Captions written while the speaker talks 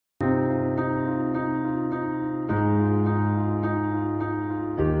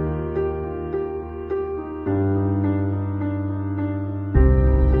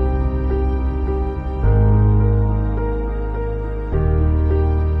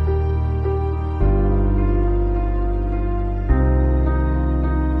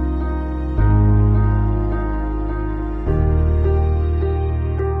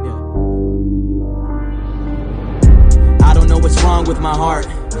wrong with my heart,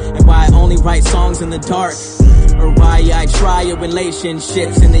 and why I only write songs in the dark, or why I try your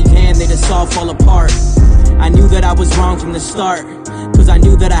relationships, in the end they just all fall apart. I knew that I was wrong from the start, cause I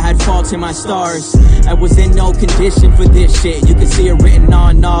knew that I had faults in my stars. I was in no condition for this shit. You can see it written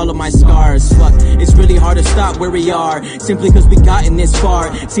on all of my scars. Fuck, it's really hard to stop where we are, simply cause we gotten this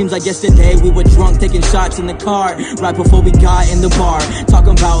far. Seems like yesterday we were drunk taking shots in the car, right before we got in the bar,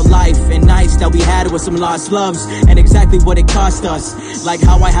 talking about life and nights that we had with some lost loves, and exactly what it cost us. Like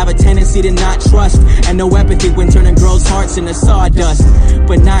how I have a tendency to not trust, and no empathy when turning girls' hearts into sawdust.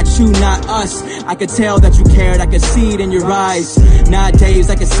 But not you, not us. I could tell that you cared, I could see it in your eyes. Nowadays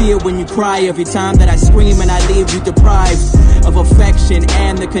I can see it when you cry, every time that I scream and I leave you deprived of affection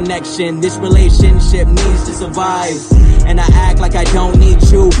and the connection this relationship needs to survive. And I act like I don't need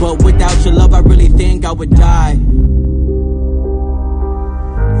you, but without your love I really think I would die.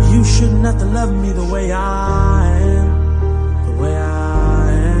 You shouldn't have to love me the way I am, the way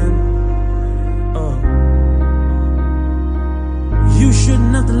I am. You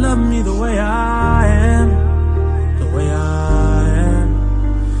shouldn't have to love me the way I am, the way I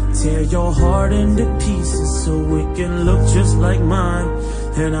am. Tear your heart into pieces so it can look just like mine,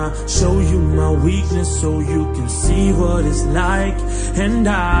 and I'll show you my weakness so you can see what it's like. And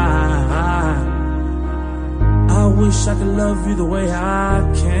I wish I could love you the way I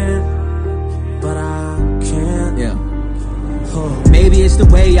can, but I can't. Yeah. Maybe it's the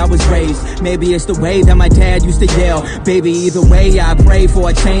way I was raised, maybe it's the way that my dad used to yell. Baby, either way I pray for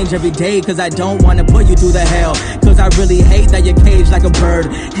a change every day, cause I don't wanna put you through the hell. Cause I really hate that you're caged like a bird,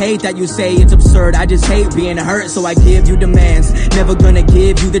 hate that you say it's absurd. I just hate being hurt, so I give you demands. Never gonna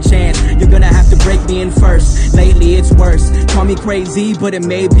give you the chance, you're gonna have to break me in first. Lately it's worse, call me crazy but it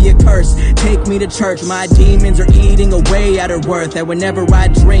may be a curse. Take me to church, my demons are eating away at her worth, and whenever I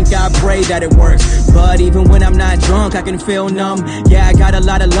drink I pray that it works. But even when I'm not drunk I can feel numb. Yeah, I got a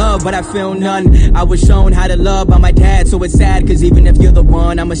lot of love, but I feel none. I was shown how to love by my dad, so it's sad, cause even if you're the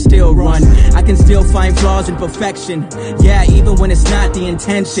one, I'ma still run. I can still find flaws in perfection, yeah, even when it's not the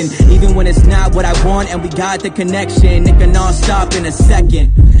intention, even when it's not what I want and we got the connection. It can all stop in a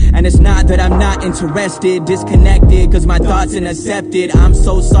second. And it's not that I'm not interested, disconnected, cause my thoughts intercepted. I'm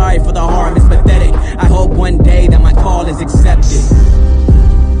so sorry for the harm, it's pathetic. I hope one day that my call is accepted.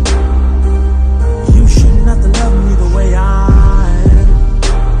 You shouldn't have to love me the way I am,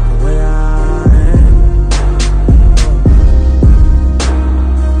 the way I am.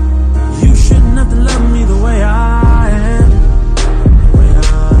 You shouldn't have to love me the way I am, the way I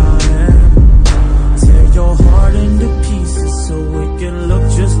am. Tear your heart into pieces so it can look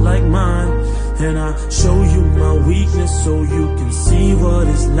just like mine, and I'll show you my weakness so you can see what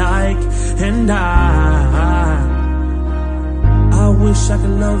it's like. And I wish I could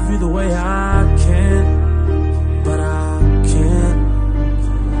love you the way I can,